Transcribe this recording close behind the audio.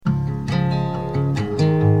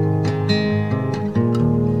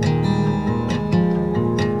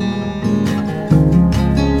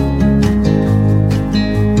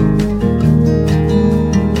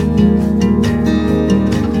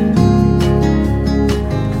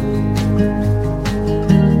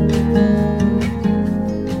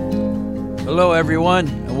everyone,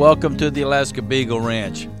 and welcome to the Alaska Beagle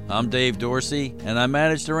Ranch. I'm Dave Dorsey, and I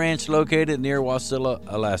manage the ranch located near Wasilla,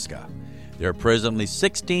 Alaska. There are presently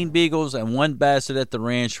 16 beagles and 1 basset at the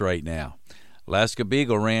ranch right now. Alaska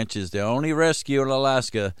Beagle Ranch is the only rescue in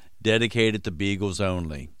Alaska dedicated to beagles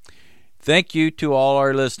only. Thank you to all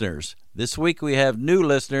our listeners. This week we have new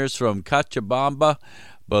listeners from Cochabamba,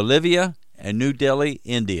 Bolivia, and New Delhi,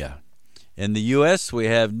 India. In the U.S., we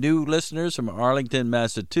have new listeners from Arlington,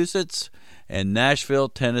 Massachusetts, and Nashville,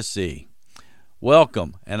 Tennessee.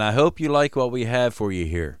 Welcome, and I hope you like what we have for you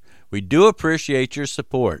here. We do appreciate your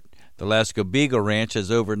support. The Alaska Beagle Ranch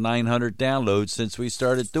has over 900 downloads since we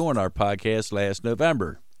started doing our podcast last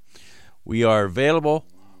November. We are available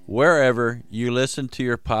wherever you listen to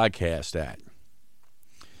your podcast at.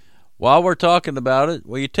 While we're talking about it,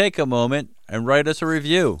 will you take a moment and write us a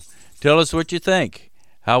review? Tell us what you think,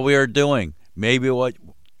 how we are doing, maybe what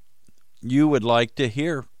you would like to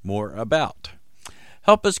hear more about.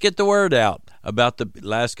 Help us get the word out about the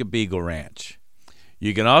Alaska Beagle Ranch.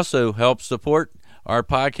 You can also help support our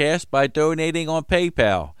podcast by donating on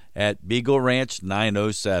PayPal at Beagle Ranch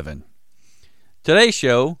 907. Today's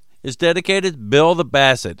show is dedicated to Bill the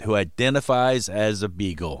Basset, who identifies as a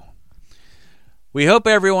beagle. We hope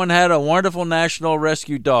everyone had a wonderful National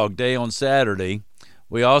Rescue Dog Day on Saturday.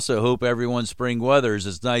 We also hope everyone's spring weather is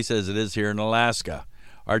as nice as it is here in Alaska.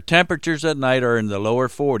 Our temperatures at night are in the lower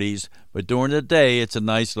 40s, but during the day it's a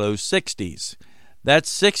nice low 60s. That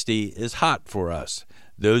 60 is hot for us.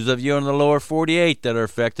 Those of you in the lower 48 that are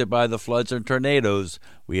affected by the floods and tornadoes,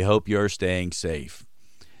 we hope you're staying safe.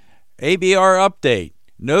 ABR update.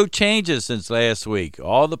 No changes since last week.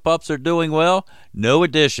 All the pups are doing well. No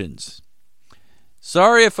additions.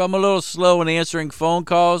 Sorry if I'm a little slow in answering phone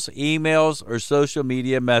calls, emails, or social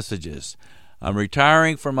media messages. I'm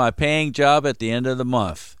retiring from my paying job at the end of the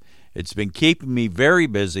month. It's been keeping me very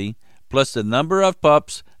busy, plus the number of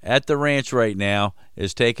pups at the ranch right now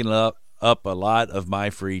is taking up a lot of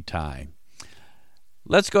my free time.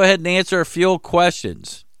 Let's go ahead and answer a few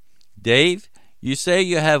questions. Dave, you say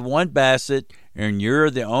you have 1 basset and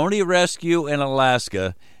you're the only rescue in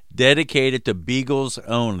Alaska dedicated to beagles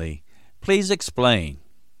only. Please explain.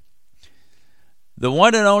 The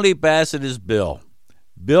one and only basset is Bill.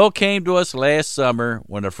 Bill came to us last summer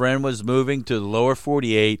when a friend was moving to the lower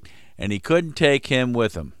 48 and he couldn't take him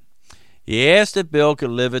with him. He asked if Bill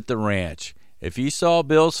could live at the ranch. If you saw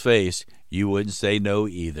Bill's face, you wouldn't say no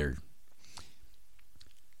either.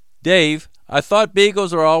 Dave, I thought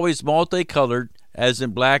beagles are always multicolored, as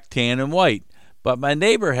in black, tan, and white, but my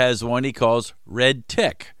neighbor has one he calls red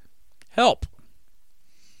tick. Help!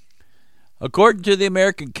 According to the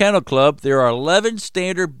American Kennel Club, there are 11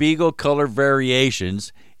 standard beagle color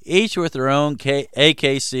variations, each with their own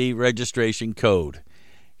AKC registration code.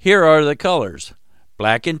 Here are the colors: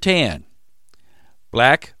 black and tan,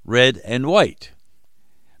 black, red, and white,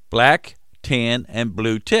 black, tan, and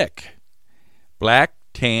blue tick, black,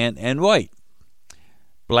 tan, and white,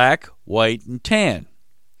 black, white, and tan,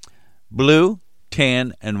 blue,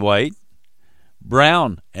 tan, and white,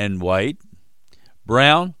 brown and white,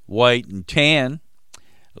 brown, white, and tan,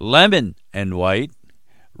 lemon and white,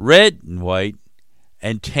 red and white,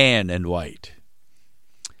 and tan and white.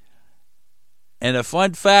 And a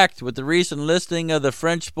fun fact, with the recent listing of the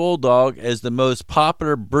French Bulldog as the most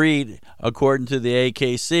popular breed according to the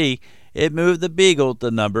AKC, it moved the Beagle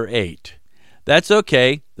to number 8. That's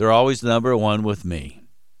okay, they're always number 1 with me.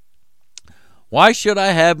 Why should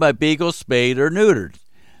I have my Beagle spayed or neutered?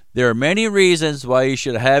 There are many reasons why you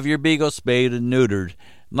should have your beagle spayed and neutered,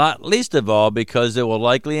 not least of all because it will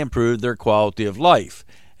likely improve their quality of life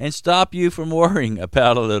and stop you from worrying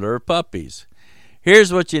about a litter of puppies.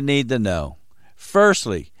 Here's what you need to know.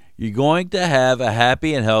 Firstly, you're going to have a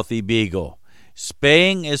happy and healthy beagle.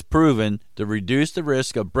 Spaying is proven to reduce the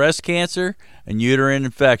risk of breast cancer and uterine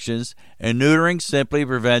infections, and neutering simply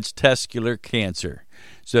prevents testicular cancer.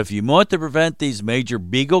 So if you want to prevent these major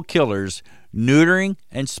beagle killers, neutering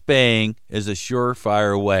and spaying is a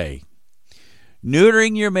surefire way.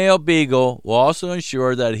 Neutering your male beagle will also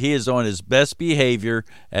ensure that he is on his best behavior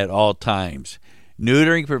at all times.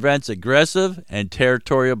 Neutering prevents aggressive and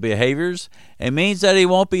territorial behaviors and means that he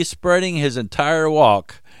won't be spreading his entire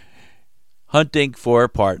walk hunting for a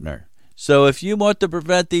partner. So if you want to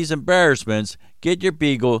prevent these embarrassments, get your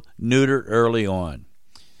beagle neutered early on.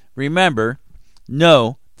 Remember,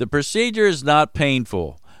 no, the procedure is not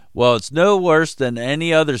painful. Well, it's no worse than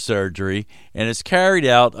any other surgery, and it's carried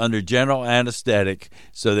out under general anesthetic,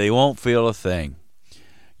 so they won't feel a thing.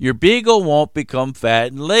 Your beagle won't become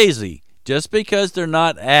fat and lazy. Just because they're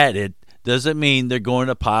not at it doesn't mean they're going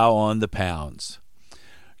to pile on the pounds.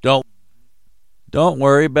 Don't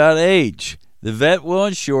worry about age. The vet will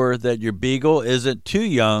ensure that your beagle isn't too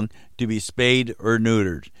young to be spayed or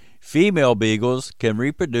neutered. Female beagles can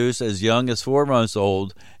reproduce as young as 4 months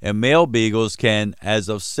old, and male beagles can as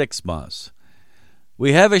of 6 months.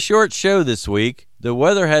 We have a short show this week. The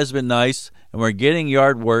weather has been nice, and we're getting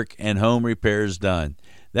yard work and home repairs done.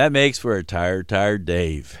 That makes for a tired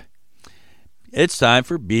Dave. It's time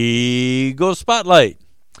for Beagle Spotlight.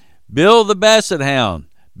 Bill the Basset Hound.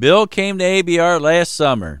 Bill came to ABR last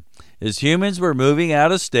summer. His humans were moving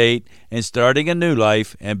out of state and starting a new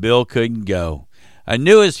life, and Bill couldn't go. I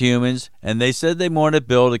knew his humans, and they said they wanted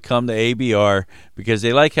Bill to come to ABR because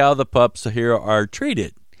they like how the pups here are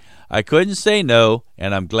treated. I couldn't say no,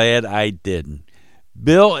 and I'm glad I didn't.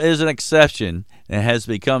 Bill is an exception and has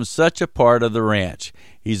become such a part of the ranch.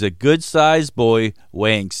 He's a good-sized boy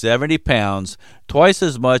weighing 70 pounds, twice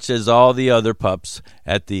as much as all the other pups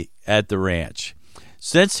at the ranch.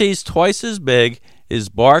 Since he's twice as big, his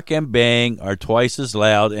bark and baying are twice as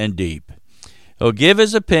loud and deep. He'll give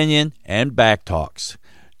his opinion and backtalks.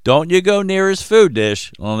 Don't you go near his food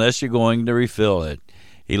dish unless you're going to refill it.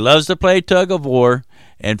 He loves to play tug-of-war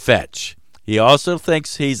and fetch. He also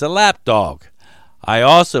thinks he's a lap dog. I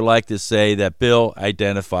also like to say that Bill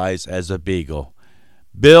identifies as a beagle.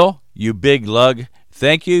 Bill, you big lug,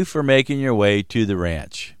 thank you for making your way to the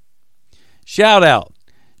ranch. Shout out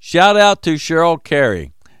to Cheryl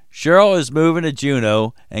Carey. Cheryl is moving to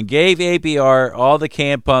Juneau and gave ABR all the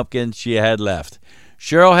canned pumpkins she had left.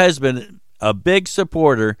 Cheryl has been a big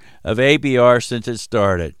supporter of ABR since it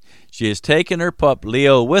started. She has taken her pup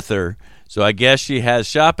Leo with her, so I guess she has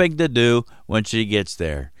shopping to do when she gets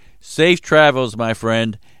there. Safe travels, my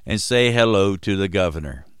friend, and say hello to the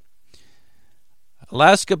governor.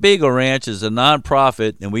 Alaska Beagle Ranch is a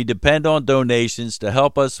nonprofit, and we depend on donations to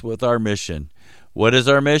help us with our mission. What is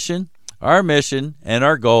our mission? Our mission and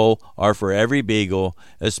our goal are for every beagle,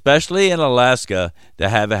 especially in Alaska, to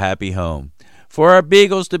have a happy home. For our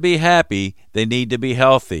beagles to be happy, they need to be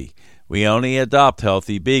healthy. We only adopt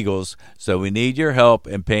healthy beagles, so we need your help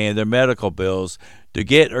in paying their medical bills to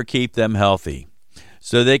get or keep them healthy,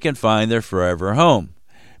 so they can find their forever home.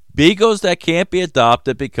 Beagles that can't be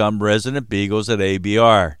adopted become resident beagles at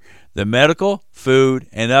ABR. The medical, food,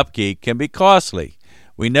 and upkeep can be costly.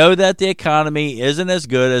 We know that the economy isn't as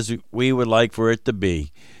good as we would like for it to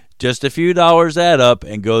be. Just a few dollars add up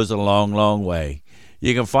and goes a long way.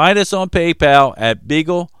 You can find us on PayPal at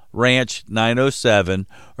Beagle Ranch 907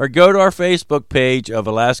 or go to our Facebook page of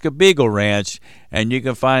Alaska Beagle Ranch, and you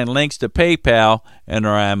can find links to PayPal and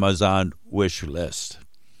our Amazon wish list.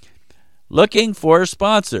 Looking for a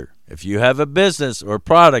sponsor. If you have a business or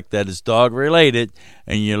product that is dog-related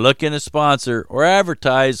and you're looking to sponsor or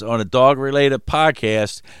advertise on a dog-related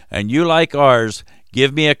podcast and you like ours,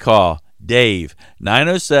 give me a call. Dave,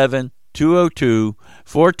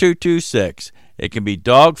 907-202-4226. It can be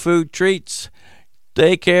dog food treats,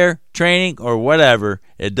 daycare, training, or whatever.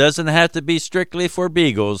 It doesn't have to be strictly for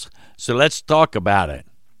beagles, so let's talk about it.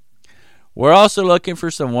 We're also looking for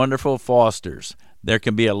some wonderful fosters. There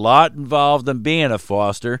can be a lot involved in being a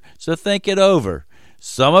foster, so think it over.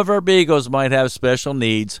 Some of our beagles might have special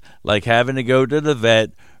needs, like having to go to the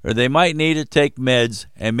vet, or they might need to take meds,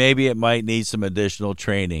 and maybe it might need some additional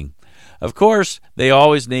training. Of course, they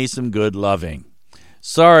always need some good loving.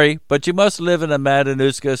 Sorry, but you must live in the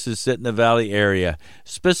Matanuska-Susitna Valley area,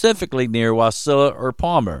 specifically near Wasilla or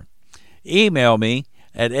Palmer. Email me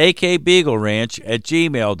at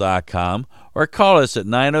akbeagleranch@gmail.com or call us at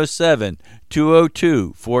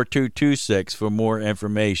 907-202-4226 for more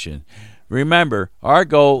information. Remember, our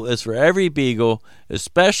goal is for every beagle,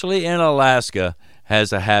 especially in Alaska,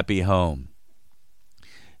 has a happy home.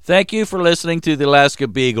 Thank you for listening to the Alaska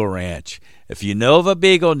Beagle Ranch. If you know of a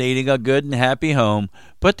beagle needing a good and happy home,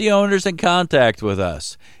 put the owners in contact with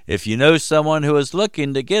us. If you know someone who is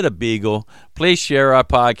looking to get a beagle, please share our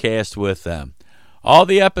podcast with them. All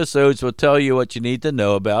the episodes will tell you what you need to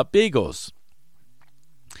know about beagles.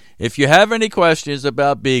 If you have any questions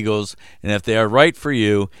about beagles and if they are right for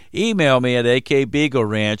you, email me at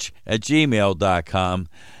akbeagleranch@gmail.com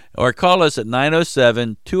or call us at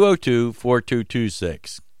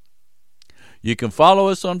 907-202-4226. You can follow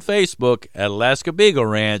us on Facebook at Alaska Beagle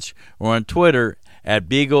Ranch or on Twitter at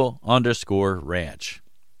Beagle_Ranch.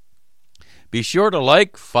 Be sure to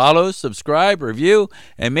like, follow, subscribe, review,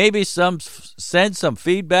 and maybe send some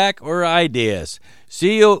feedback or ideas.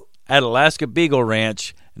 See you at Alaska Beagle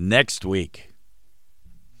Ranch next week.